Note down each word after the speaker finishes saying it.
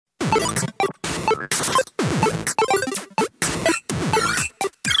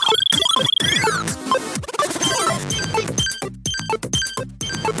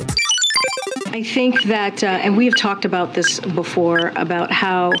I think that, and we have talked about this before, about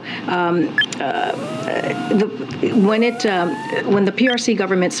how when the PRC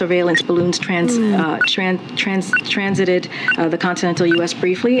government surveillance balloons transited the continental U.S.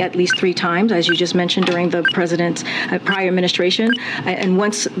 briefly, at least 3 times, as you just mentioned, during the president's prior administration, and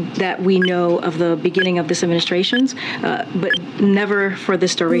once that we know of the beginning of this administration's, but never for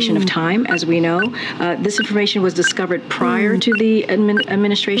this duration of time, as we know. This information was discovered prior to the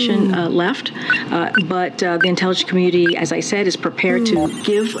administration left. But the intelligence community, as I said, is prepared to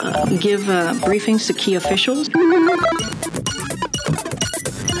give briefings to key officials.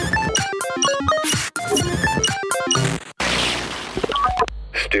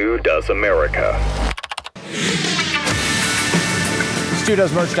 Stu Does America.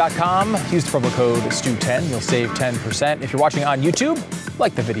 StuDoesMerch.com. Use the promo code STU10. You'll save 10%. If you're watching on YouTube,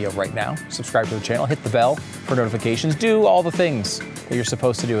 like the video right now. Subscribe to the channel. Hit the bell for notifications. Do all the things that you're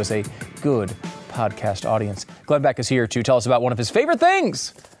supposed to do as a good podcast audience. Glenn Beck is here to tell us about one of his favorite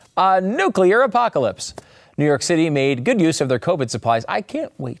things, a nuclear apocalypse. New York City made good use of their COVID supplies. I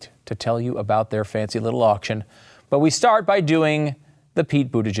can't wait to tell you about their fancy little auction. But we start by doing the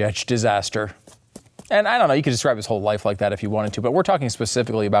Pete Buttigieg disaster. And I don't know, you could describe his whole life like that if you wanted to, but we're talking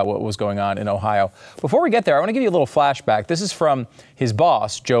specifically about what was going on in Ohio. Before we get there, I want to give you a little flashback. This is from his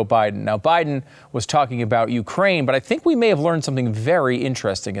boss, Joe Biden. Now, Biden was talking about Ukraine, but I think we may have learned something very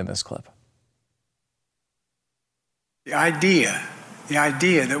interesting in this clip. The idea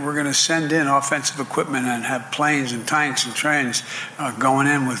that we're going to send in offensive equipment and have planes and tanks and trains going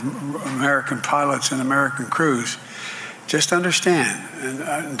in with American pilots and American crews, just understand,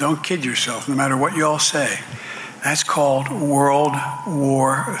 and don't kid yourself, no matter what you all say, that's called World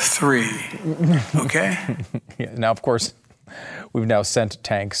War III, okay? Yeah, now, of course, we've now sent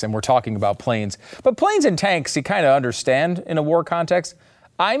tanks, and we're talking about planes. But planes and tanks, you kind of understand in a war context.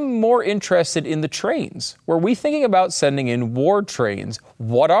 I'm more interested in the trains. Were we thinking about sending in war trains?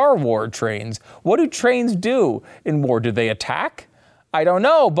 What are war trains? What do trains do in war? Do they attack? I don't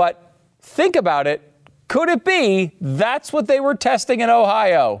know, but think about it. Could it be that's what they were testing in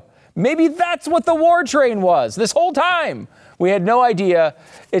Ohio? Maybe that's what the war train was this whole time. We had no idea.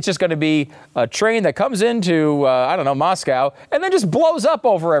 It's just going to be a train that comes into, Moscow, and then just blows up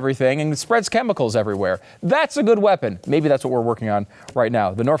over everything and spreads chemicals everywhere. That's a good weapon. Maybe that's what we're working on right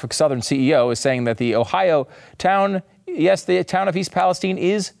now. The Norfolk Southern CEO is saying that the Ohio town, the town of East Palestine,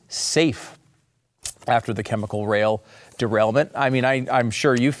 is safe after the chemical rail derailment. I mean, I'm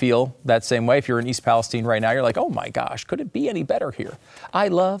sure you feel that same way. If you're in East Palestine right now, you're like, oh my gosh, could it be any better here? I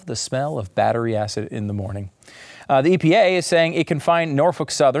love the smell of battery acid in the morning. The EPA is saying it can fine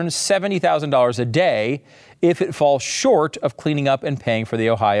Norfolk Southern $70,000 a day if it falls short of cleaning up and paying for the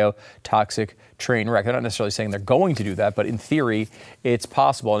Ohio toxic train wreck. They're not necessarily saying they're going to do that, but in theory, it's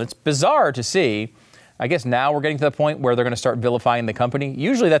possible. And it's bizarre to see. I guess now we're getting to the point where they're going to start vilifying the company.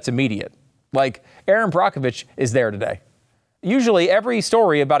 Usually that's immediate. Like Aaron Brockovich is there today. Usually every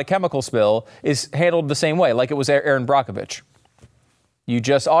story about a chemical spill is handled the same way, like it was Aaron Brockovich. You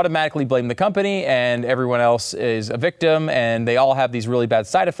just automatically blame the company and everyone else is a victim and they all have these really bad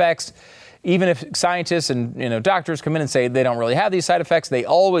side effects. Even if scientists and doctors come in and say they don't really have these side effects,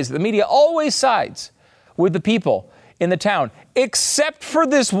 the media always sides with the people in the town, except for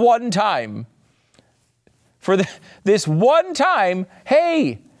this one time. This one time,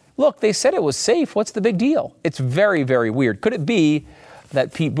 hey, look, they said it was safe. What's the big deal? It's very, very weird. Could it be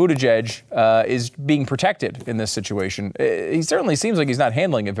that Pete Buttigieg is being protected in this situation? He certainly seems like he's not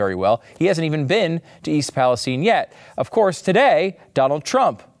handling it very well. He hasn't even been to East Palestine yet. Of course, today, Donald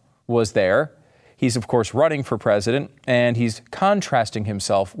Trump was there. He's, of course, running for president, and he's contrasting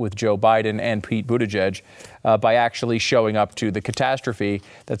himself with Joe Biden and Pete Buttigieg by actually showing up to the catastrophe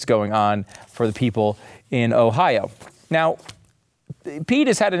that's going on for the people in Ohio. Now, Pete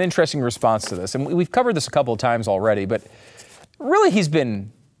has had an interesting response to this, and we've covered this a couple of times already, but really he's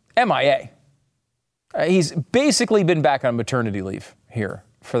been MIA. He's basically been back on maternity leave here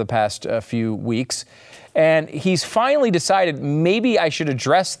for the past few weeks, and he's finally decided maybe I should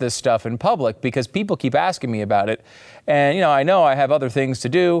address this stuff in public because people keep asking me about it, and I know I have other things to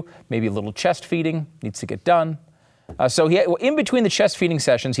do, maybe a little chest feeding needs to get done. So in between the chest feeding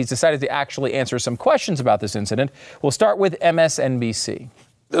sessions, he's decided to actually answer some questions about this incident. We'll start with MSNBC.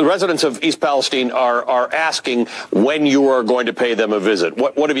 The residents of East Palestine are asking when you are going to pay them a visit.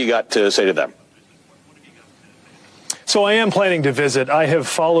 What have you got to say to them? So I am planning to visit. I have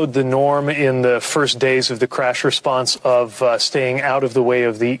followed the norm in the first days of the crash response of staying out of the way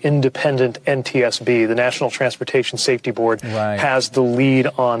of the independent NTSB. The National Transportation Safety Board has the lead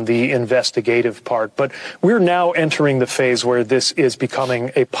on the investigative part. But we're now entering the phase where this is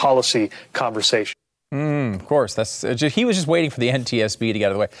becoming a policy conversation. Of course. He was just waiting for the NTSB to get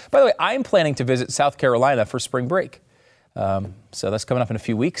out of the way. By the way, I'm planning to visit South Carolina for spring break. So that's coming up in a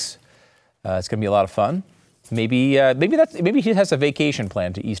few weeks. It's going to be a lot of fun. Maybe he has a vacation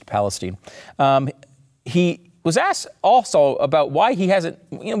plan to East Palestine. He was asked also about why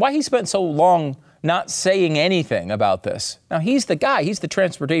he spent so long not saying anything about this. Now, he's the guy. He's the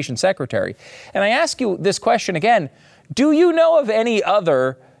transportation secretary. And I ask you this question again. Do you know of any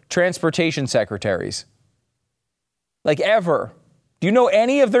other transportation secretaries? Like ever? Do you know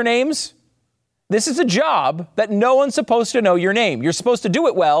any of their names? This is a job that no one's supposed to know your name. You're supposed to do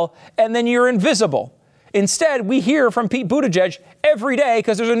it well, and then you're invisible. Instead, we hear from Pete Buttigieg every day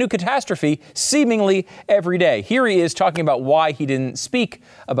because there's a new catastrophe seemingly every day. Here he is talking about why he didn't speak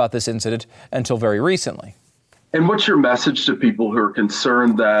about this incident until very recently. And what's your message to people who are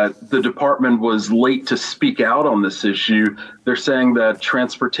concerned that the department was late to speak out on this issue? They're saying that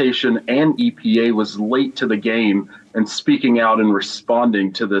transportation and EPA was late to the game and speaking out and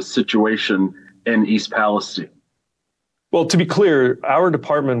responding to the situation in East Palestine. Well, to be clear, our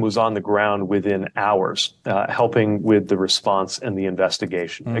department was on the ground within hours, helping with the response and the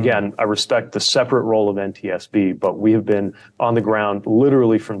investigation. Again, I respect the separate role of NTSB, but we have been on the ground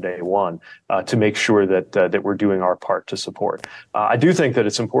literally from day one to make sure that we're doing our part to support. I do think that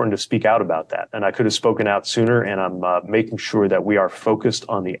it's important to speak out about that, and I could have spoken out sooner, and I'm making sure that we are focused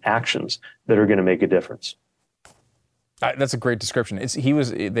on the actions that are going to make a difference. That's a great description.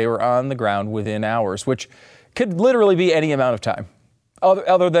 They were on the ground within hours, which could literally be any amount of time,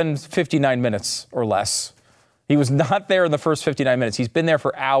 other than 59 minutes or less. He was not there in the first 59 minutes. He's been there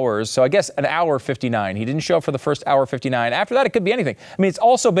for hours, so I guess an hour 59. He didn't show up for the first hour 59. After that, it could be anything. I mean, it's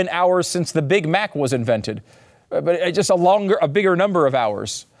also been hours since the Big Mac was invented, but just a bigger number of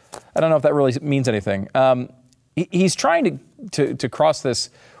hours. I don't know if that really means anything. He's trying to cross this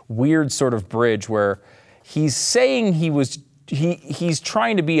weird sort of bridge where he's saying he's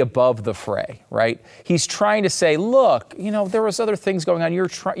trying to be above the fray, right? He's trying to say, look, there was other things going on.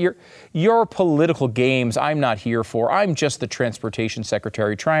 Your political games I'm not here for. I'm just the transportation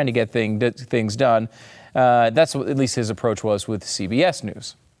secretary trying to get things done. That's what at least his approach was with CBS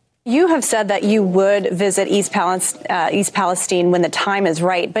News. You have said that you would visit East Palestine when the time is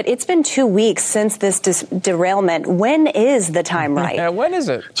right, but it's been 2 weeks since this derailment. When is the time right? When is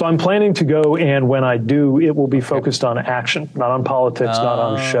it? So I'm planning to go, and when I do, it will be focused on action, not on politics, not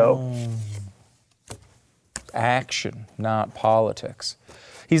on show. Action, not politics.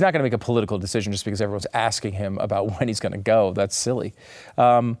 He's not going to make a political decision just because everyone's asking him about when he's going to go. That's silly.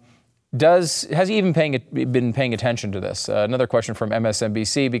 Has he even been paying attention to this? Another question from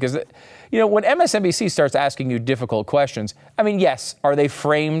MSNBC, because, when MSNBC starts asking you difficult questions, I mean, yes, are they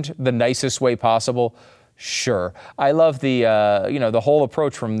framed the nicest way possible? Sure. I love the whole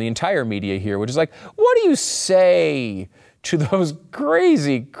approach from the entire media here, which is like, what do you say to those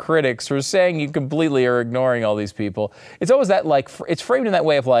crazy critics for saying you completely are ignoring all these people? It's always that, it's framed in that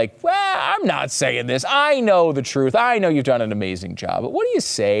way of well, I'm not saying this. I know the truth. I know you've done an amazing job. But what do you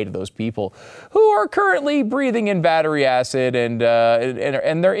say to those people who are currently breathing in battery acid and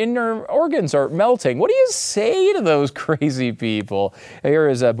their inner organs are melting? What do you say to those crazy people? Here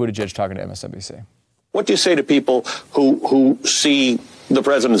is Buttigieg talking to MSNBC. What do you say to people who see the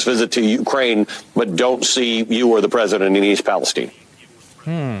president's visit to Ukraine, but don't see you or the president in East Palestine?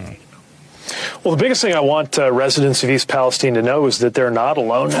 Well, the biggest thing I want residents of East Palestine to know is that they're not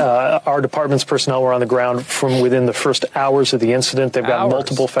alone. Our department's personnel were on the ground from within the first hours of the incident. They've got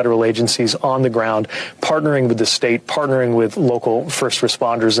multiple federal agencies on the ground, partnering with the state, partnering with local first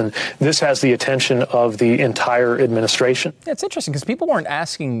responders, and this has the attention of the entire administration. Yeah, it's interesting because people weren't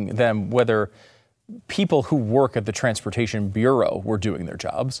asking them whether people who work at the Transportation Bureau were doing their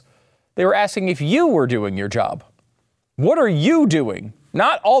jobs. They were asking if you were doing your job. What are you doing?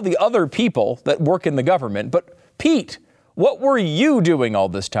 Not all the other people that work in the government, but Pete, what were you doing all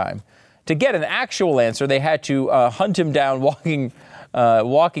this time? To get an actual answer, they had to hunt him down walking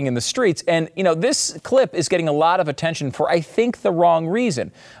in the streets. And, this clip is getting a lot of attention for, I think, the wrong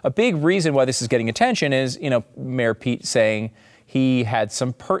reason. A big reason why this is getting attention is, Mayor Pete saying he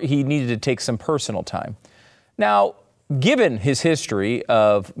needed to take some personal time. Now, given his history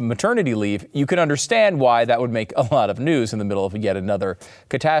of maternity leave, you can understand why that would make a lot of news in the middle of yet another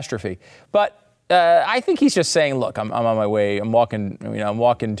catastrophe. But I think he's just saying, look, I'm on my way. I'm walking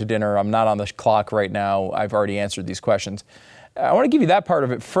to dinner. I'm not on the clock right now. I've already answered these questions. I want to give you that part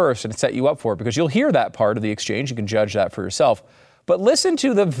of it first and set you up for it, because you'll hear that part of the exchange. You can judge that for yourself. But listen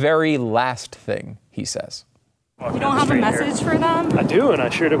to the very last thing he says. You don't have a message for them? I do, and I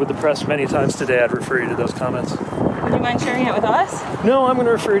shared it with the press many times today. I'd refer you to those comments. Would you mind sharing it with us? No, I'm going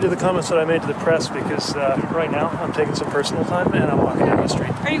to refer you to the comments that I made to the press because right now I'm taking some personal time and I'm walking down the street.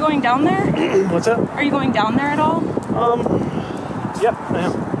 Are you going down there? What's that? Are you going down there at all? Yeah, I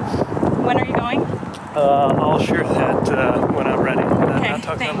am. When are you going? I'll share that when I'm ready. Okay, not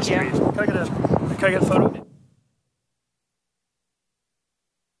talking on the thank street. Can I get a photo?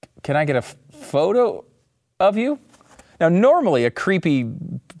 Can I get a photo of you? Now, normally a creepy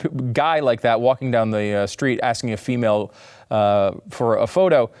guy like that walking down the street asking a female for a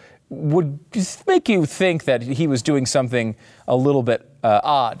photo would just make you think that he was doing something a little bit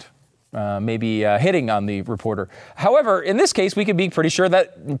odd, maybe hitting on the reporter. However, in this case, we could be pretty sure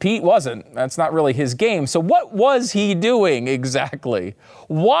that Pete wasn't. That's not really his game. So what was he doing exactly?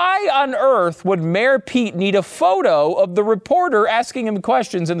 Why on earth would Mayor Pete need a photo of the reporter asking him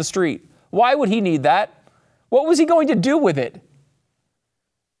questions in the street? Why would he need that? What was he going to do with it?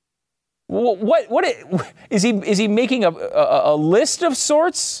 What is he making a list of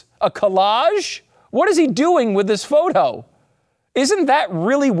sorts? A collage? What is he doing with this photo? Isn't that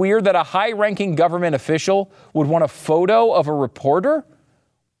really weird that a high-ranking government official would want a photo of a reporter?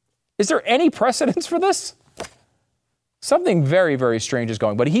 Is there any precedence for this? Something very, very strange is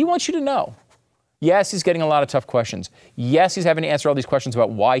going, but he wants you to know. Yes, he's getting a lot of tough questions. Yes, he's having to answer all these questions about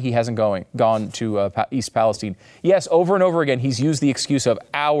why he hasn't gone to East Palestine. Yes, over and over again, he's used the excuse of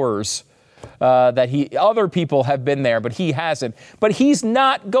hours that other people have been there, but he hasn't. But he's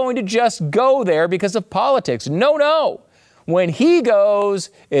not going to just go there because of politics. No. When he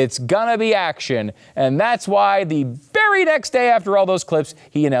goes, it's gonna be action. And that's why the very next day after all those clips,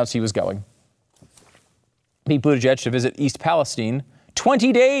 he announced he was going. Pete Buttigieg to visit East Palestine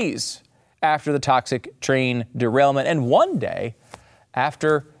 20 days after the toxic train derailment and 1 day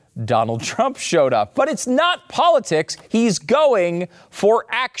after Donald Trump showed up. But it's not politics. He's going for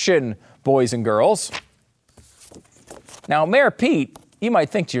action, boys and girls. Now, Mayor Pete, you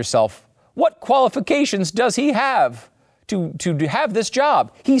might think to yourself, what qualifications does he have to have this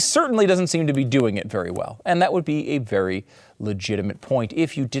job? He certainly doesn't seem to be doing it very well. And that would be a very legitimate point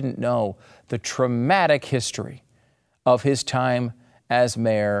if you didn't know the traumatic history of his time as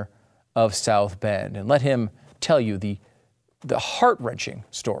mayor of South Bend. And let him tell you the heart-wrenching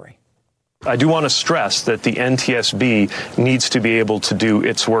story. I do want to stress that the NTSB needs to be able to do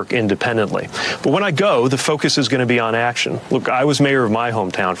its work independently. But when I go, the focus is going to be on action. Look, I was mayor of my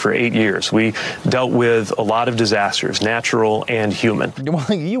hometown for 8 years. We dealt with a lot of disasters, natural and human.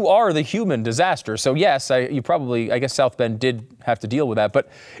 Well, you are the human disaster. So yes, I guess South Bend did have to deal with that. But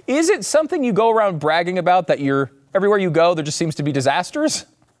is it something you go around bragging about that everywhere you go, there just seems to be disasters?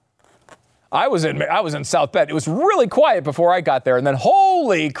 I was in South Bend. It was really quiet before I got there, and then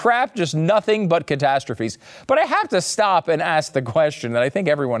holy crap, just nothing but catastrophes. But I have to stop and ask the question that I think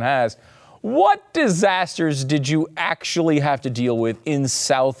everyone has. What disasters did you actually have to deal with in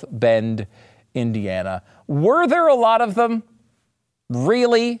South Bend, Indiana? Were there a lot of them?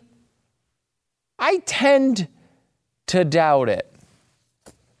 Really? I tend to doubt it.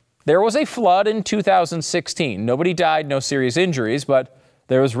 There was a flood in 2016. Nobody died, no serious injuries, but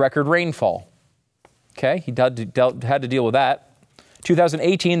there was record rainfall. Okay, he had to deal with that.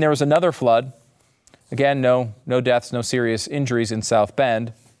 2018, there was another flood. Again, no deaths, no serious injuries in South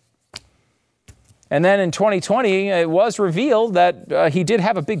Bend. And then in 2020, it was revealed that he did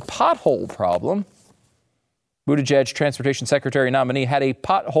have a big pothole problem. Buttigieg, transportation secretary nominee, had a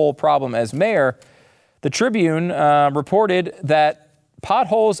pothole problem as mayor. The Tribune reported that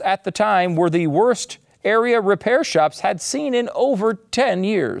potholes at the time were the worst area repair shops had seen in over 10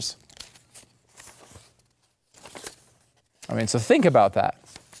 years. I mean, so think about that.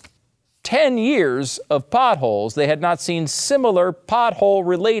 10 years of potholes. They had not seen similar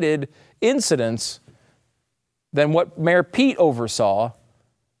pothole-related incidents than what Mayor Pete oversaw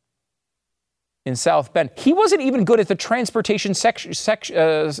in South Bend. He wasn't even good at the transportation sector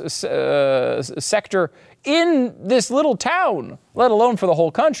in this little town, let alone for the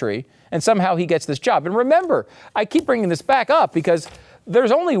whole country. And somehow he gets this job. And remember, I keep bringing this back up because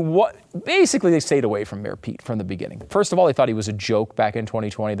there's only one. Basically, they stayed away from Mayor Pete from the beginning. First of all, they thought he was a joke back in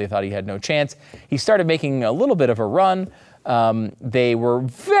 2020. They thought he had no chance. He started making a little bit of a run. They were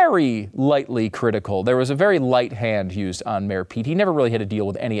very lightly critical. There was a very light hand used on Mayor Pete. He never really had to deal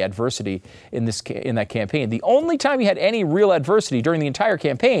with any adversity in that campaign. The only time he had any real adversity during the entire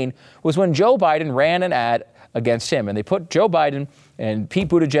campaign was when Joe Biden ran an ad against him. And they put Joe Biden and Pete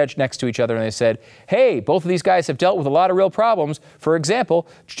Buttigieg next to each other, and they said, hey, both of these guys have dealt with a lot of real problems. For example,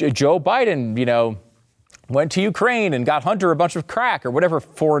 Joe Biden, went to Ukraine and got Hunter a bunch of crack or whatever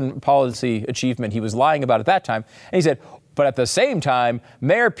foreign policy achievement he was lying about at that time. And he said, but at the same time,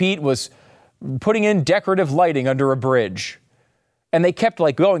 Mayor Pete was putting in decorative lighting under a bridge. And they kept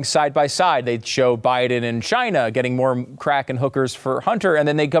going side by side. They'd show Biden and China getting more crack and hookers for Hunter. And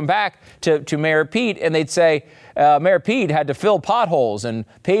then they'd come back to Mayor Pete and they'd say, Mayor Pete had to fill potholes and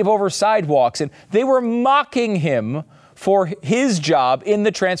pave over sidewalks. And they were mocking him for his job in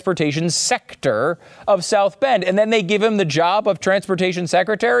the transportation sector of South Bend. And then they give him the job of transportation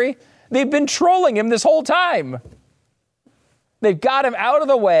secretary. They've been trolling him this whole time. They've got him out of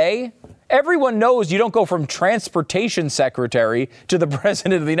the way. Everyone knows you don't go from transportation secretary to the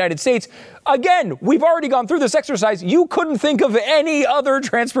president of the United States. Again, we've already gone through this exercise. You couldn't think of any other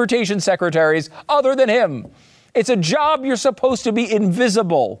transportation secretaries other than him. It's a job you're supposed to be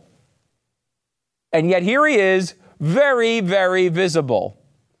invisible. And yet here he is, very, very visible.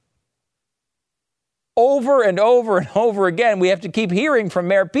 Over and over and over again, we have to keep hearing from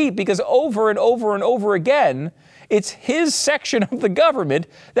Mayor Pete because over and over and over again, it's his section of the government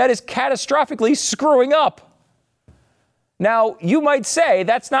that is catastrophically screwing up. Now, you might say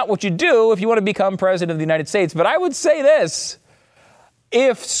that's not what you do if you want to become president of the United States, but I would say this.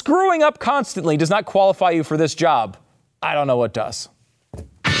 If screwing up constantly does not qualify you for this job, I don't know what does.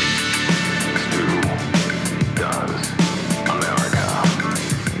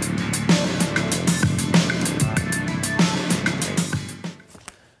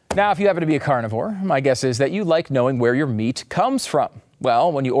 Now, if you happen to be a carnivore, my guess is that you like knowing where your meat comes from. Well,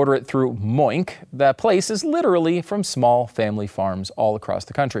 when you order it through Moink, that place is literally from small family farms all across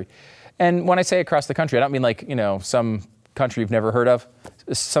the country. And when I say across the country, I don't mean some country you've never heard of,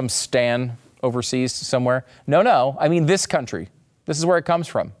 some stan overseas somewhere. No, I mean this country. This is where it comes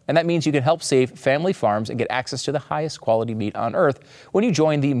from. And that means you can help save family farms and get access to the highest quality meat on earth when you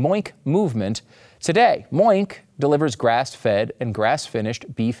join the Moink movement today. Moink delivers grass-fed and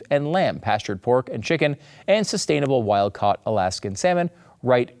grass-finished beef and lamb, pastured pork and chicken, and sustainable wild-caught Alaskan salmon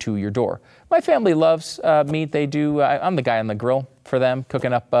right to your door. My family loves meat. They do. I'm the guy on the grill for them,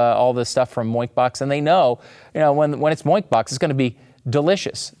 cooking up all this stuff from Moink Box, and they know, when it's Moink Box, it's going to be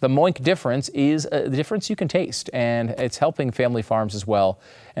delicious. The Moink difference is the difference you can taste, and it's helping family farms as well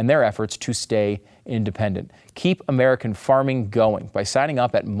and their efforts to stay independent. Keep American farming going by signing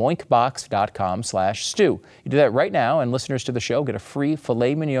up at moinkbox.com/stew. You do that right now, and listeners to the show get a free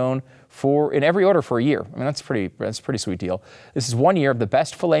filet mignon in every order for a year. I mean, that's a pretty sweet deal. This is 1 year of the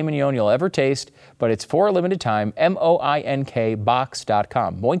best filet mignon you'll ever taste, but it's for a limited time.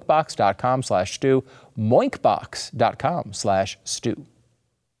 moinkbox.com. moinkbox.com/stew. moinkbox.com/stew.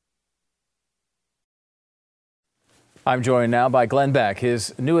 I'm joined now by Glenn Beck.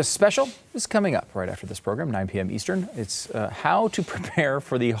 His newest special is coming up right after this program, 9 p.m. Eastern. It's how to prepare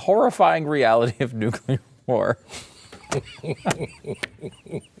for the horrifying reality of nuclear war.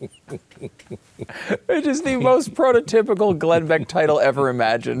 It is the most prototypical Glenn Beck title ever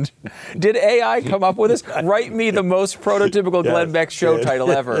imagined. Did AI come up with this? Write me the most prototypical Glenn Beck show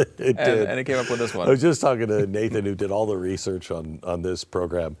title ever. It did. And it came up with this one. I was just talking to Nathan, who did all the research on this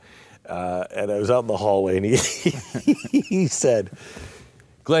program. And I was out in the hallway, and he said,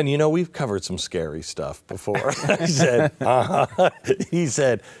 Glenn, we've covered some scary stuff before. I said, He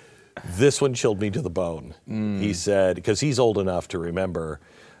said, this one chilled me to the bone. He said, because he's old enough to remember,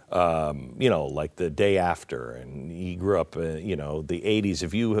 like the day after, and he grew up, the 80s.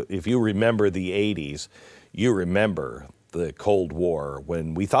 If you remember the 80s, you remember the Cold War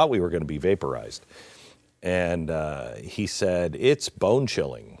when we thought we were going to be vaporized. And he said, it's bone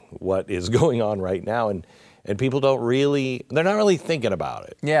chilling what is going on right now. And people they're not really thinking about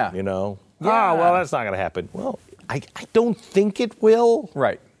it. Yeah. Well, that's not going to happen. Well, I don't think it will.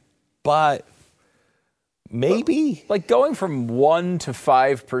 Right. But maybe. Like going from 1% to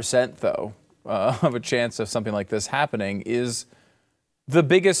 5%, though, of a chance of something like this happening is the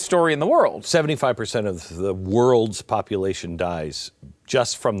biggest story in the world. 75% of the world's population dies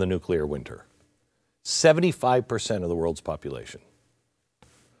just from the nuclear winter. 75% of the world's population.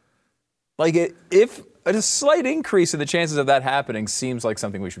 If a slight increase in the chances of that happening seems like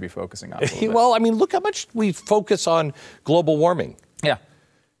something we should be focusing on. Well, look how much we focus on global warming. Yeah.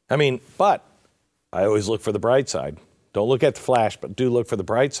 I mean, but I always look for the bright side. Don't look at the flash, but do look for the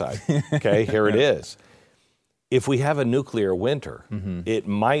bright side. Okay, here it is. If we have a nuclear winter, it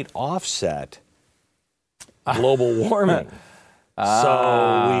might offset global warming.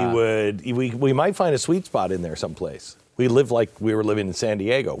 So we might find a sweet spot in there someplace. We live like we were living in San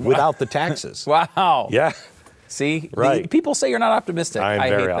Diego without the taxes. Wow. Yeah. See? Right. People say you're not optimistic. I'm I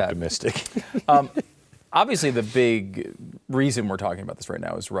very hate that. optimistic. Obviously, the big reason we're talking about this right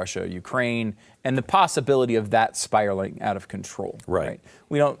now is Russia, Ukraine, and the possibility of that spiraling out of control. Right.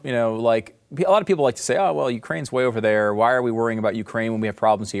 We don't, like, a lot of people like to say, oh, well, Ukraine's way over there. Why are we worrying about Ukraine when we have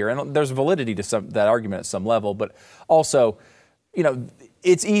problems here? And there's validity to that argument at some level. But also,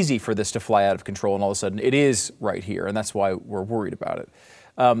 it's easy for this to fly out of control, and all of a sudden it is right here. And that's why we're worried about it.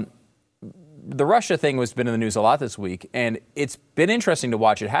 The Russia thing has been in the news a lot this week, and it's been interesting to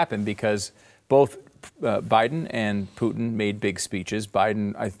watch it happen because both Biden and Putin made big speeches.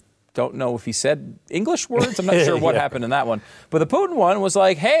 Biden, I don't know if he said English words. I'm not sure what happened in that one. But the Putin one was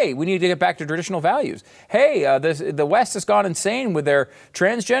like, hey, we need to get back to traditional values. Hey, the West has gone insane with their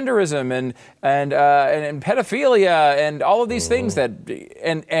transgenderism and pedophilia and all of these things and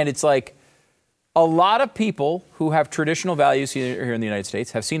it's like a lot of people who have traditional values here in the United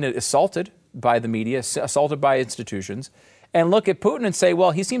States have seen it assaulted by the media, assaulted by institutions, and look at Putin and say,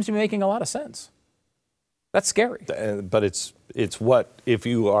 well, he seems to be making a lot of sense. That's scary. But it's what, if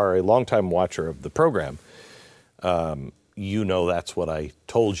you are a longtime watcher of the program, that's what I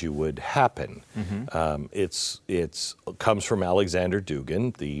told you would happen. It's comes from Alexander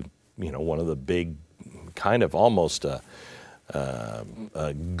Dugin, one of the big, kind of almost a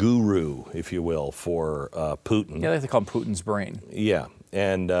guru, if you will, for Putin. Yeah, they like to call him Putin's brain. Yeah,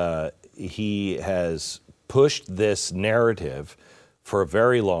 and he has pushed this narrative for a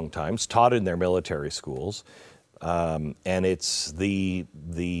very long time. It's taught in their military schools, and it's the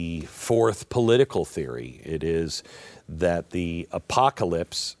fourth political theory. It is that the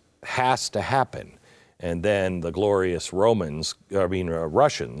apocalypse has to happen, and then the glorious Russians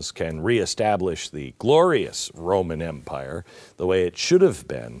can reestablish the glorious Roman Empire the way it should have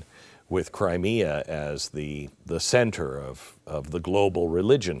been, with Crimea as the center of the global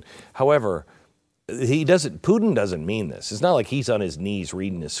religion. However, Putin doesn't mean this. It's not like he's on his knees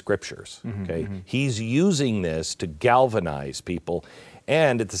reading his scriptures, okay? He's using this to galvanize people,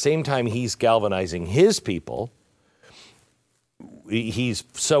 and at the same time he's galvanizing his people, he's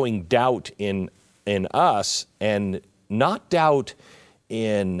sowing doubt in us, and not doubt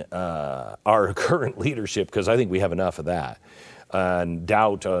in our current leadership, because I think we have enough of that, and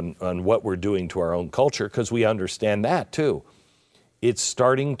doubt on what we're doing to our own culture, because we understand that too. It's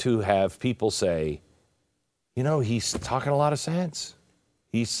starting to have people say, he's talking a lot of sense.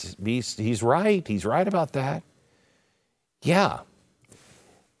 He's right. He's right about that. Yeah.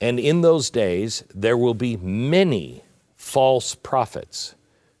 And in those days, there will be many false prophets.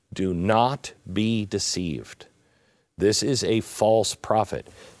 Do not be deceived. This is a false prophet.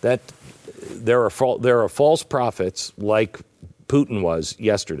 That there are false prophets like Putin was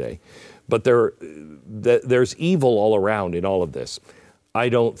yesterday, but there's evil all around in all of this.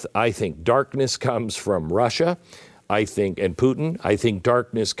 I think darkness comes from Russia, and Putin. I think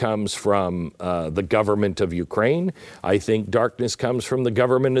darkness comes from the government of Ukraine. I think darkness comes from the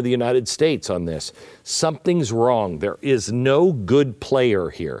government of the United States on this. Something's wrong. There is no good player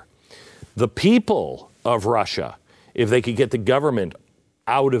here. The people of Russia, if they could get the government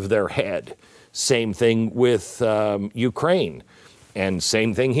out of their head, same thing with Ukraine, and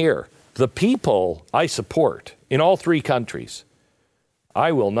same thing here. The people I support in all three countries.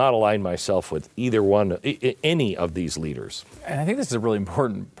 I will not align myself with any of these leaders. And I think this is a really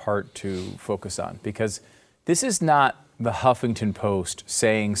important part to focus on, because this is not the Huffington Post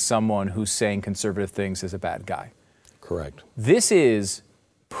saying someone who's saying conservative things is a bad guy. Correct. This is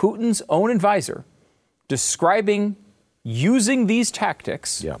Putin's own advisor describing using these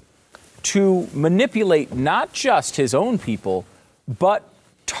tactics to manipulate not just his own people, but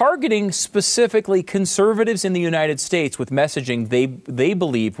targeting specifically conservatives in the United States with messaging they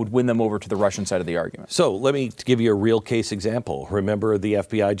believe would win them over to the Russian side of the argument. So let me give you a real case example. Remember, the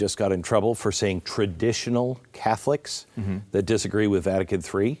FBI just got in trouble for saying traditional Catholics that disagree with Vatican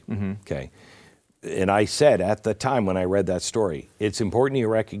III? Okay. And I said at the time when I read that story, it's important you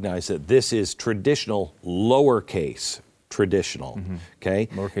recognize that this is traditional, lowercase traditional, okay?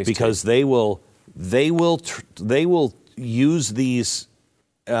 Lowercase because they will use these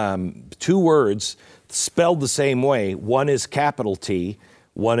two words spelled the same way. One is capital T,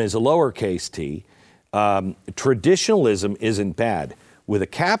 one is a lowercase t. Traditionalism isn't bad. With a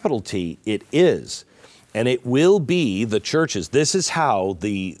capital T, it is. And it will be the churches. This is how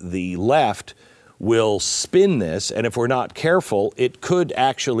the left will spin this. And if we're not careful, it could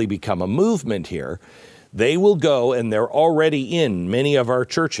actually become a movement here. They will go, and they're already in many of our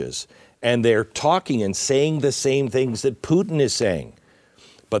churches, and they're talking and saying the same things that Putin is saying.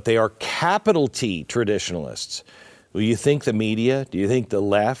 But they are capital T traditionalists. Do you think the media, do you think the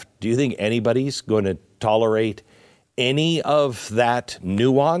left, do you think anybody's going to tolerate any of that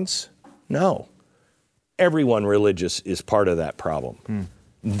nuance? No. Everyone religious is part of that problem.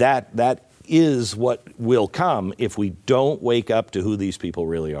 That is what will come if we don't wake up to who these people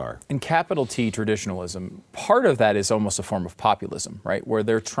really are. In capital T traditionalism, part of that is almost a form of populism, right? Where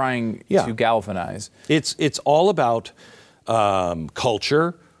they're trying to galvanize. It's all about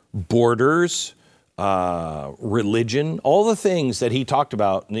culture, borders, religion, all the things that he talked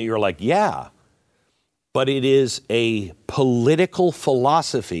about. And you're like, yeah. But it is a political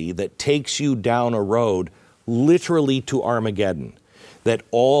philosophy that takes you down a road literally to Armageddon, that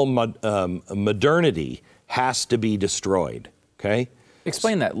all modernity has to be destroyed, okay?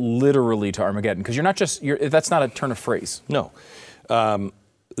 Explain that literally to Armageddon, because that's not a turn of phrase. No.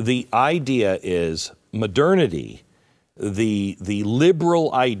 The idea is modernity, the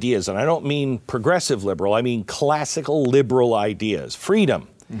liberal ideas, and I don't mean progressive liberal, I mean classical liberal ideas, freedom,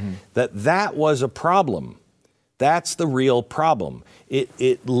 that was a problem. That's the real problem.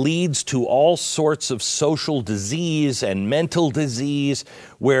 It leads to all sorts of social disease and mental disease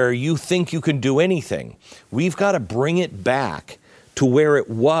where you think you can do anything. We've got to bring it back to where it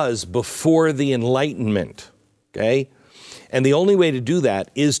was before the Enlightenment, okay? And the only way to do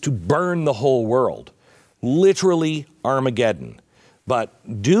that is to burn the whole world, literally Armageddon. But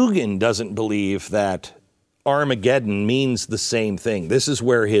Dugin doesn't believe that Armageddon means the same thing. This is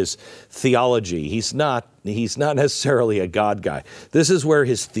where his theology, he's not necessarily a God guy. This is where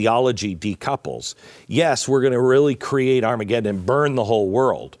his theology decouples. Yes, we're going to really create Armageddon and burn the whole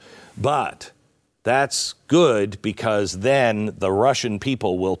world, but that's good because then the Russian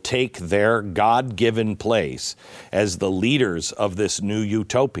people will take their God-given place as the leaders of this new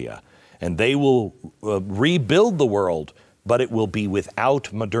utopia, and they will rebuild the world, but it will be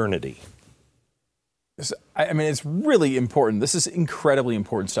without modernity. I mean, it's really important. This is incredibly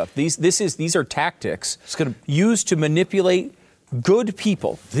important stuff. These are tactics used to manipulate good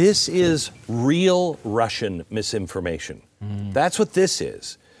people. This is real Russian misinformation. That's what this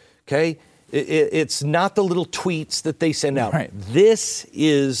is, okay? It's not the little tweets that they send out. Right. This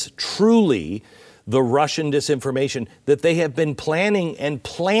is truly the Russian disinformation that they have been planning and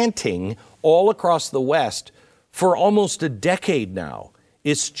planting all across the West for almost a decade now.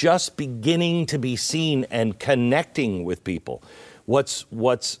 It's just beginning to be seen and connecting with people. What's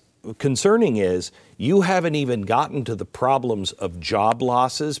concerning is you haven't even gotten to the problems of job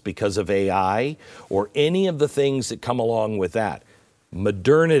losses because of AI or any of the things that come along with that.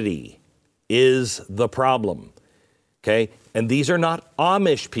 Modernity is the problem, okay? And these are not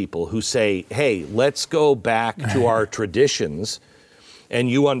Amish people who say, hey, let's go back to our traditions,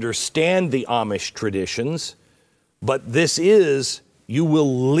 and you understand the Amish traditions, but this is... You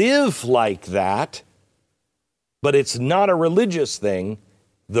will live like that, but it's not a religious thing.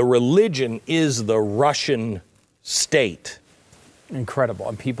 The religion is the Russian state. Incredible.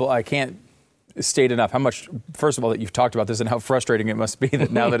 And people, I can't state enough how much, first of all, that you've talked about this and how frustrating it must be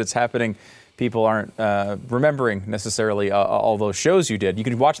that now that it's happening, people aren't remembering necessarily all those shows you did. You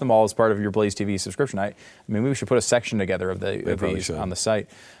can watch them all as part of your Blaze TV subscription. I mean, we should put a section together of these on the site.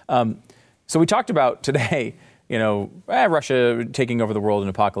 So we talked about today, Russia taking over the world in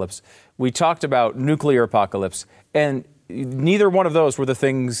apocalypse. We talked about nuclear apocalypse, and neither one of those was the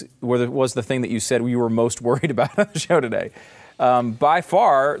thing that you said you were most worried about on the show today. By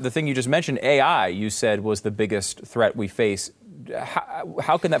far, the thing you just mentioned, AI, you said was the biggest threat we face.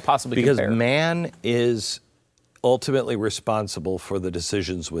 How can that possibly compare? Because man is ultimately responsible for the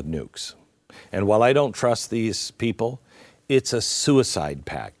decisions with nukes. And while I don't trust these people, it's a suicide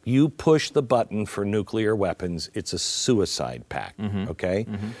pact. You push the button for nuclear weapons, it's a suicide pact, okay?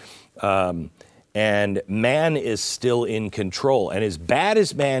 And man is still in control. And as bad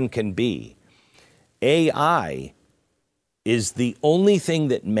as man can be, AI is the only thing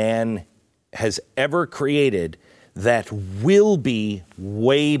that man has ever created that will be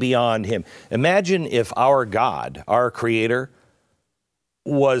way beyond him. Imagine if our God, our creator,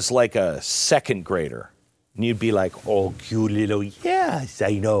 was like a second grader. And you'd be like, oh, cute little, yes,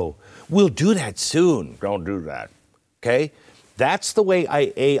 I know. We'll do that soon. Don't do that, okay? That's the way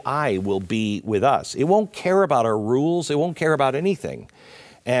AI will be with us. It won't care about our rules. It won't care about anything.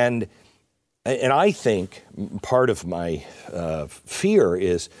 And I think part of my fear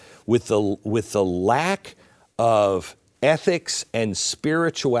is with the lack of ethics and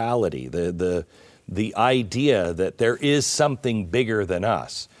spirituality, the idea that there is something bigger than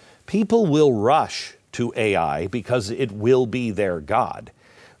us, people will rush to AI because it will be their God.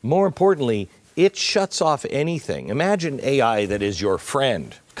 More importantly, it shuts off anything. Imagine AI that is your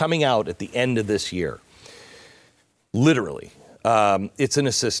friend coming out at the end of this year. Literally, it's an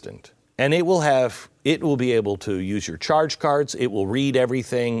assistant, and it will be able to use your charge cards. It will read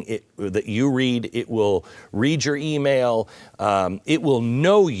everything that you read. It will read your email. It will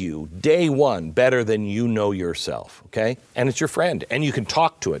know you day one better than you know yourself, okay? And it's your friend, and you can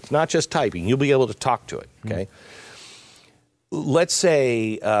talk to it. It's not just typing. You'll be able to talk to it, okay? Let's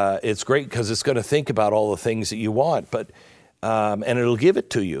say it's great because it's going to think about all the things that you want, but and it'll give it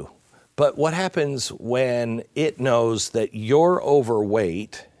to you. But what happens when it knows that you're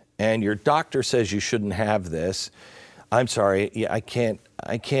overweight and your doctor says you shouldn't have this? I'm sorry, I can't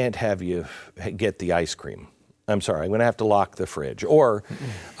have you get the ice cream. I'm sorry, I'm going to have to lock the fridge. Or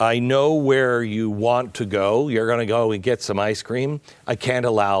I know where you want to go. You're going to go and get some ice cream. I can't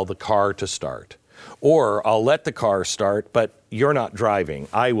allow the car to start. Or I'll let the car start, but you're not driving.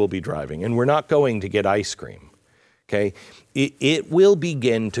 I will be driving, and we're not going to get ice cream. Okay? It will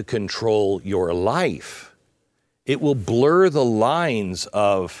begin to control your life. It will blur the lines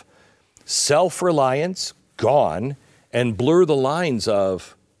of self-reliance, gone, and blur the lines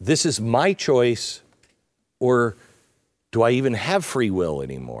of this is my choice, or do I even have free will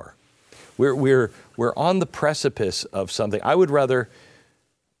anymore? We're on the precipice of something. I would rather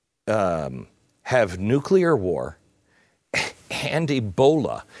have nuclear war and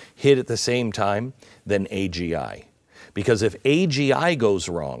Ebola hit at the same time than AGI. Because if AGI goes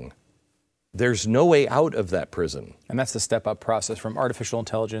wrong, there's no way out of that prison. And that's the step-up process from artificial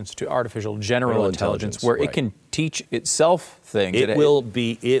intelligence to artificial general intelligence, where it can teach itself things. It will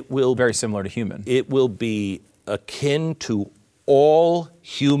be very similar to human. It will be akin to all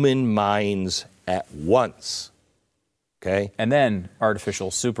human minds at once. Okay? And then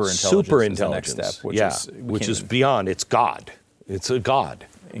artificial superintelligence is the next step, which is beyond. It's God. It's a God.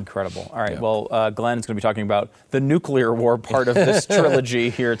 Incredible. All right. Yeah. Well, Glenn's going to be talking about the nuclear war part of this trilogy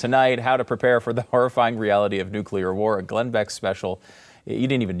here tonight, how to prepare for the horrifying reality of nuclear war, a Glenn Beck special. You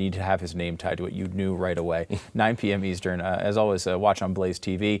didn't even need to have his name tied to it. You knew right away. 9 p.m. Eastern. As always, watch on Blaze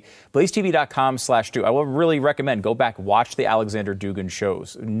TV. BlazeTV.com/Stu. I will really recommend go back, watch the Alexander Dugin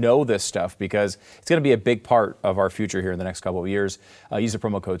shows. Know this stuff because it's going to be a big part of our future here in the next couple of years. Use the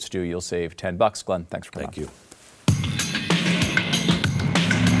promo code Stu. You'll save $10. Glenn, thanks for coming on. Thank you.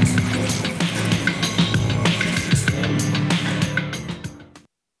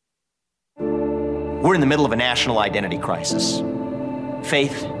 We're in the middle of a national identity crisis.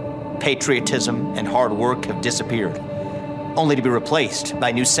 Faith, patriotism, and hard work have disappeared, only to be replaced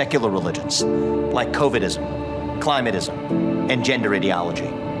by new secular religions like COVIDism, climatism, and gender ideology.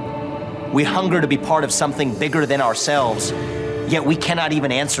 We hunger to be part of something bigger than ourselves, yet we cannot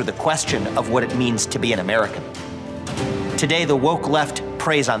even answer the question of what it means to be an American. Today, the woke left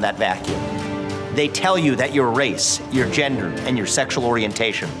preys on that vacuum. They tell you that your race, your gender, and your sexual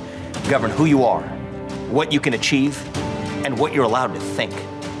orientation govern who you are, what you can achieve, and what you're allowed to think.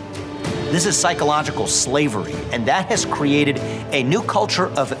 This is psychological slavery, and that has created a new culture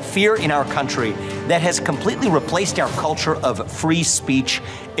of fear in our country that has completely replaced our culture of free speech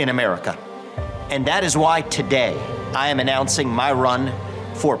in America. And that is why today I am announcing my run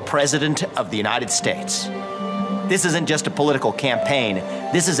for President of the United States. This isn't just a political campaign.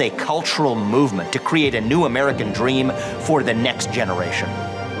 This is a cultural movement to create a new American dream for the next generation.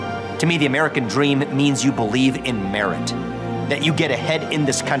 To me, the American dream means you believe in merit, that you get ahead in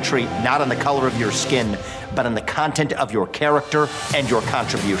this country not on the color of your skin, but on the content of your character and your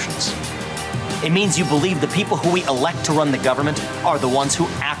contributions. It means you believe the people who we elect to run the government are the ones who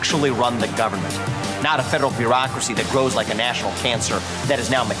actually run the government, not a federal bureaucracy that grows like a national cancer that is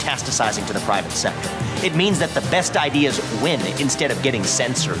now metastasizing to the private sector. It means that the best ideas win instead of getting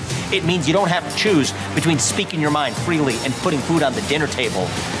censored. It means you don't have to choose between speaking your mind freely and putting food on the dinner table.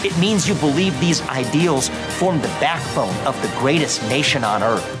 It means you believe these ideals form the backbone of the greatest nation on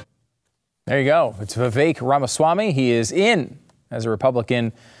earth. There you go. It's Vivek Ramaswamy. He is in as a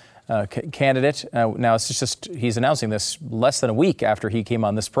Republican candidate. Now, it's just he's announcing this less than a week after he came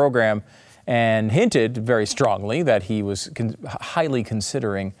on this program and hinted very strongly that he was highly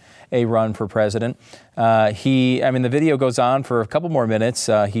considering a run for president. The video goes on for a couple more minutes.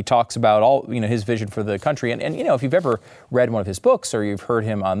 He talks about his vision for the country. And if you've ever read one of his books or you've heard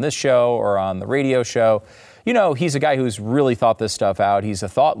him on this show or on the radio show, he's a guy who's really thought this stuff out. He's a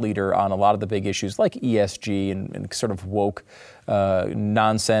thought leader on a lot of the big issues like ESG and sort of woke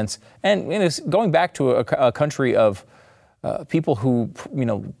nonsense. And it's going back to a country of people who,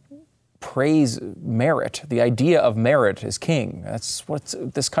 praise merit. The idea of merit is king. That's what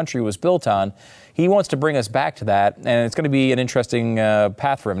this country was built on. He wants to bring us back to that, and it's going to be an interesting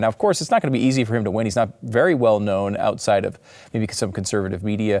path for him. Now, of course, it's not going to be easy for him to win. He's not very well known outside of maybe some conservative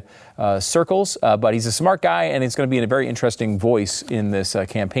media circles, but he's a smart guy, and it's going to be a very interesting voice in this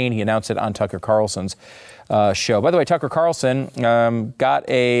campaign. He announced it on Tucker Carlson's show. By the way, Tucker Carlson got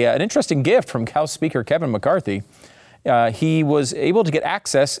an interesting gift from House Speaker Kevin McCarthy. He was able to get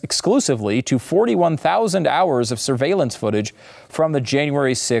access exclusively to 41,000 hours of surveillance footage from the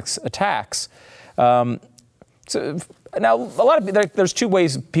January 6th attacks. So now, there's two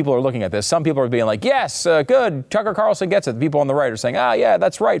ways people are looking at this. Some people are being like, yes, good, Tucker Carlson gets it. The people on the right are saying, yeah,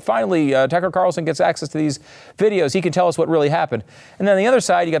 that's right. Finally, Tucker Carlson gets access to these videos. He can tell us what really happened. And then on the other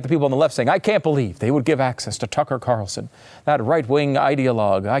side, you got the people on the left saying, I can't believe they would give access to Tucker Carlson, that right-wing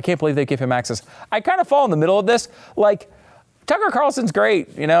ideologue. I can't believe they give him access. I kind of fall in the middle of this. Like, Tucker Carlson's great.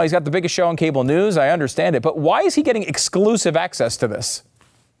 He's got the biggest show on cable news. I understand it. But why is he getting exclusive access to this?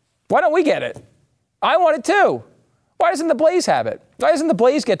 Why don't we get it? I want it too. Why doesn't The Blaze have it? Why doesn't The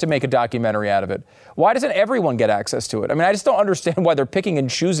Blaze get to make a documentary out of it? Why doesn't everyone get access to it? I mean, I just don't understand why they're picking and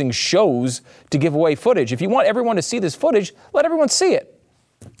choosing shows to give away footage. If you want everyone to see this footage, let everyone see it.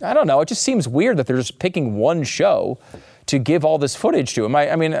 I don't know. It just seems weird that they're just picking one show to give all this footage to.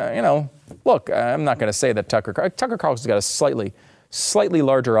 Look, I'm not going to say that Tucker Carlson's got a slightly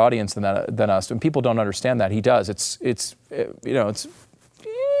larger audience than us, and people don't understand that. He does. It's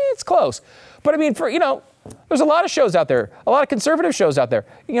close. But I mean, there's a lot of shows out there, a lot of conservative shows out there.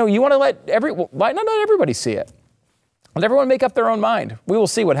 You want to let not everybody see it. Let everyone make up their own mind. We will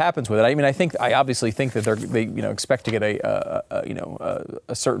see what happens with it. I mean, I obviously think that they expect to get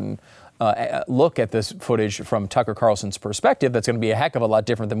a certain look at this footage from Tucker Carlson's perspective. That's going to be a heck of a lot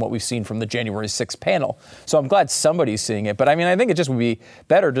different than what we've seen from the January 6th panel. So I'm glad somebody's seeing it. But I mean, I think it just would be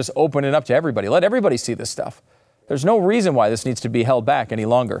better just open it up to everybody. Let everybody see this stuff. There's no reason why this needs to be held back any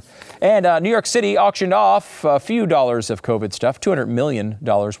longer. And New York City auctioned off a few dollars of COVID stuff, $200 million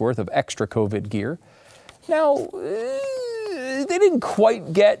worth of extra COVID gear. Now, they didn't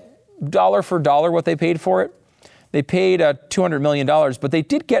quite get dollar for dollar what they paid for it. They paid $200 million, but they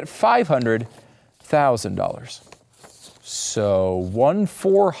did get $500,000. So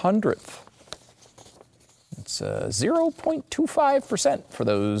 1/400th. It's 0.25% for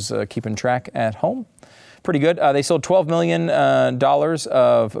those keeping track at home. Pretty good. They sold $12 million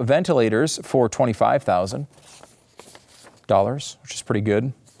of ventilators for $25,000, which is pretty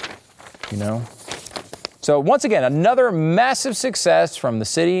good, So once again, another massive success from the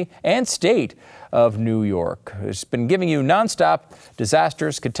city and state of New York. It's been giving you nonstop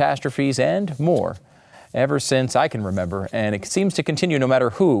disasters, catastrophes, and more ever since I can remember, and it seems to continue no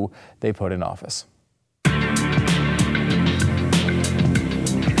matter who they put in office.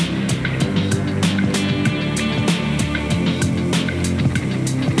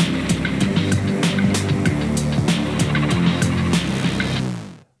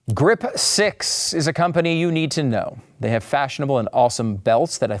 Grip 6 is a company you need to know. They have fashionable and awesome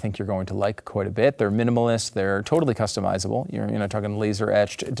belts that I think you're going to like quite a bit. They're minimalist. They're totally customizable. You're talking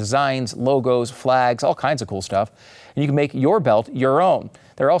laser-etched designs, logos, flags, all kinds of cool stuff. And you can make your belt your own.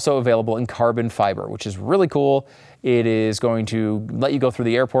 They're also available in carbon fiber, which is really cool. It is going to let you go through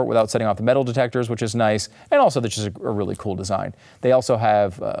the airport without setting off the metal detectors, which is nice. And also, this is a really cool design. They also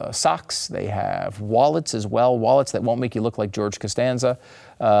have socks. They have wallets as well, wallets that won't make you look like George Costanza.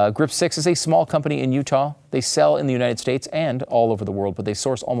 Grip 6 is a small company in Utah. They sell in the United States and all over the world, but they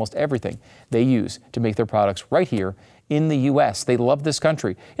source almost everything they use to make their products right here in the U.S. They love this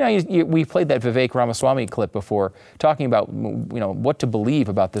country. We played that Vivek Ramaswamy clip before, talking about what to believe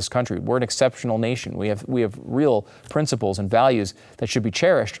about this country. We're an exceptional nation. We have real principles and values that should be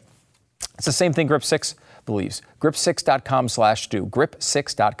cherished. It's the same thing Grip 6 believes. Grip6.com/Stu.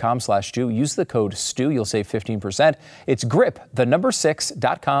 Grip6.com/Stu. Use the code STU. You'll save 15%. It's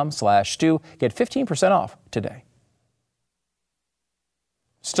grip6.com/Stu. Get 15% off today.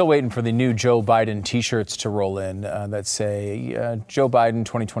 Still waiting for the new Joe Biden T-shirts to roll in that say Joe Biden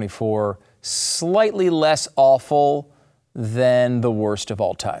 2024, slightly less awful than the worst of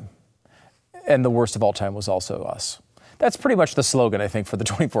all time. And the worst of all time was also us. That's pretty much the slogan, I think, for the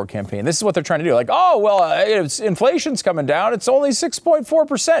 24 campaign. This is what they're trying to do. Like, inflation's coming down. It's only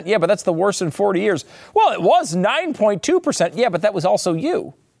 6.4%. Yeah, but that's the worst in 40 years. Well, it was 9.2%. Yeah, but that was also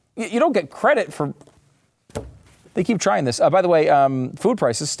you. You don't get credit for... They keep trying this. By the way, food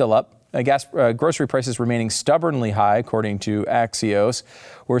prices still up. Grocery prices remaining stubbornly high, according to Axios.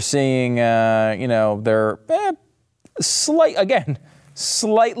 We're seeing, they're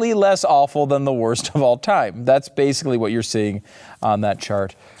slightly less awful than the worst of all time. That's basically what you're seeing on that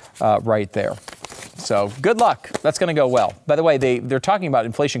chart right there. So good luck. That's going to go well. By the way, they're talking about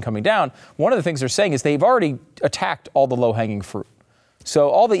inflation coming down. One of the things they're saying is they've already attacked all the low-hanging fruit. So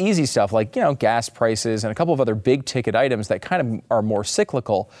all the easy stuff like, gas prices and a couple of other big ticket items that kind of are more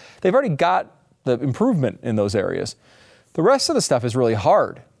cyclical, they've already got the improvement in those areas. The rest of the stuff is really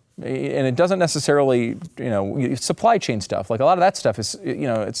hard. And it doesn't necessarily, supply chain stuff. Like a lot of that stuff is,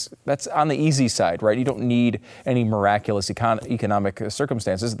 that's on the easy side, right? You don't need any miraculous economic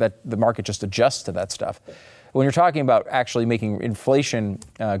circumstances that the market just adjusts to that stuff. When you're talking about actually making inflation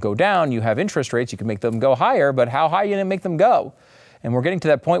go down, you have interest rates, you can make them go higher, but how high are you going to make them go? And we're getting to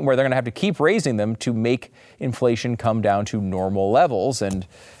that point where they're going to have to keep raising them to make inflation come down to normal levels. And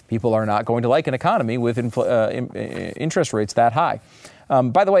people are not going to like an economy with interest rates that high.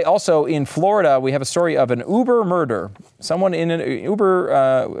 By the way, also in Florida, we have a story of an Uber murder. Someone in an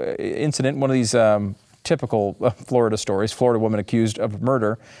Uber incident, one of these typical Florida stories, Florida woman accused of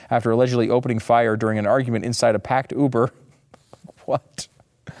murder after allegedly opening fire during an argument inside a packed Uber. What?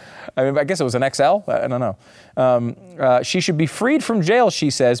 I guess it was an XL? I don't know. She should be freed from jail, she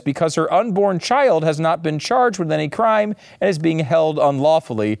says, because her unborn child has not been charged with any crime and is being held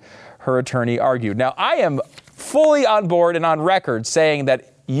unlawfully, her attorney argued. Now, I am fully on board and on record saying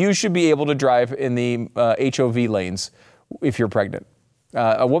that you should be able to drive in the HOV lanes if you're pregnant.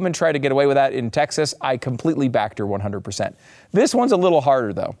 A woman tried to get away with that in Texas. I completely backed her 100%. This one's a little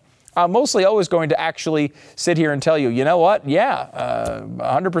harder, though. I'm mostly always going to actually sit here and tell you, you know what? Yeah,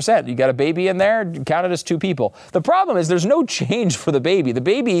 100%. You got a baby in there, count it as two people. The problem is there's no change for the baby. The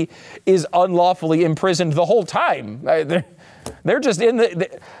baby is unlawfully imprisoned the whole time. They're just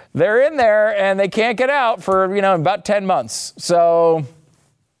they're in there and they can't get out for, about 10 months. So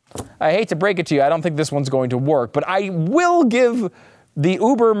I hate to break it to you. I don't think this one's going to work, but I will give the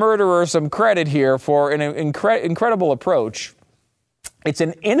Uber murderer some credit here for an incredible approach. It's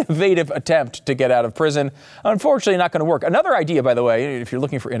an innovative attempt to get out of prison. Unfortunately, not going to work. Another idea, by the way, if you're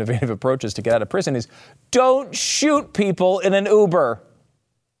looking for innovative approaches to get out of prison is don't shoot people in an Uber.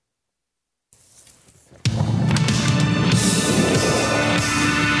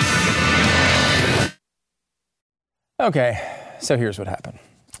 Okay, so here's what happened.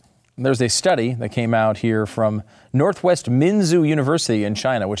 There's a study that came out here from Northwest Minzu University in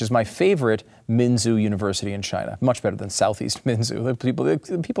China, which is my favorite Minzu University in China. Much better than Southeast Minzu.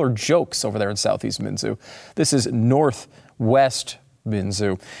 The people are jokes over there in Southeast Minzu. This is Northwest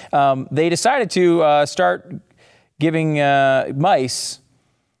Minzu. They decided to start giving mice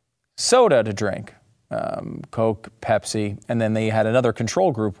soda to drink. Coke, Pepsi, and then they had another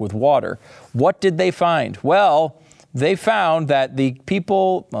control group with water. What did they find? Well, they found that the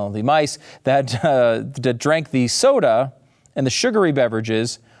mice that drank the soda and the sugary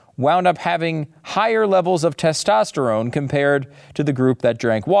beverages wound up having higher levels of testosterone compared to the group that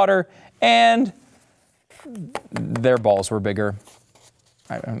drank water, and their balls were bigger.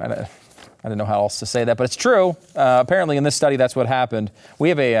 I don't know how else to say that, but it's true. Apparently, in this study, that's what happened. We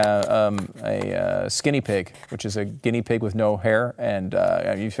have a skinny pig, which is a guinea pig with no hair. And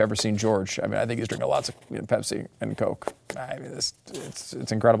if you've ever seen George, I think he's drinking lots of Pepsi and Coke. It's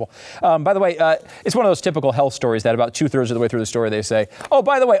incredible. By the way, it's one of those typical health stories that about 2/3 of the way through the story, they say, "Oh,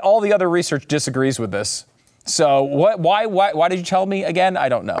 by the way, all the other research disagrees with this." So why did you tell me again? I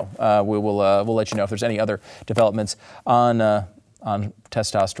don't know. We'll let you know if there's any other developments on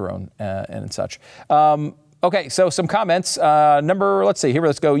testosterone and such. Okay, so some comments.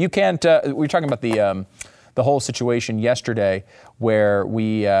 Let's go. You can't, we were talking about the whole situation yesterday where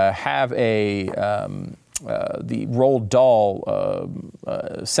we have the Roald Dahl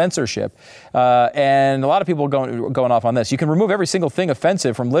censorship, and a lot of people going off on this. You can remove every single thing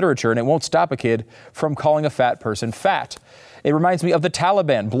offensive from literature and it won't stop a kid from calling a fat person fat. It reminds me of the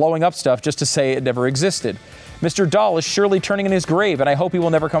Taliban blowing up stuff just to say it never existed. Mr. Dahl is surely turning in his grave, and I hope he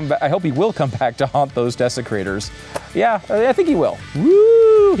will never come back. I hope he will come back to haunt those desecrators. Yeah, I think he will.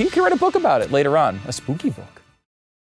 Woo! He can write a book about it later on, a spooky book.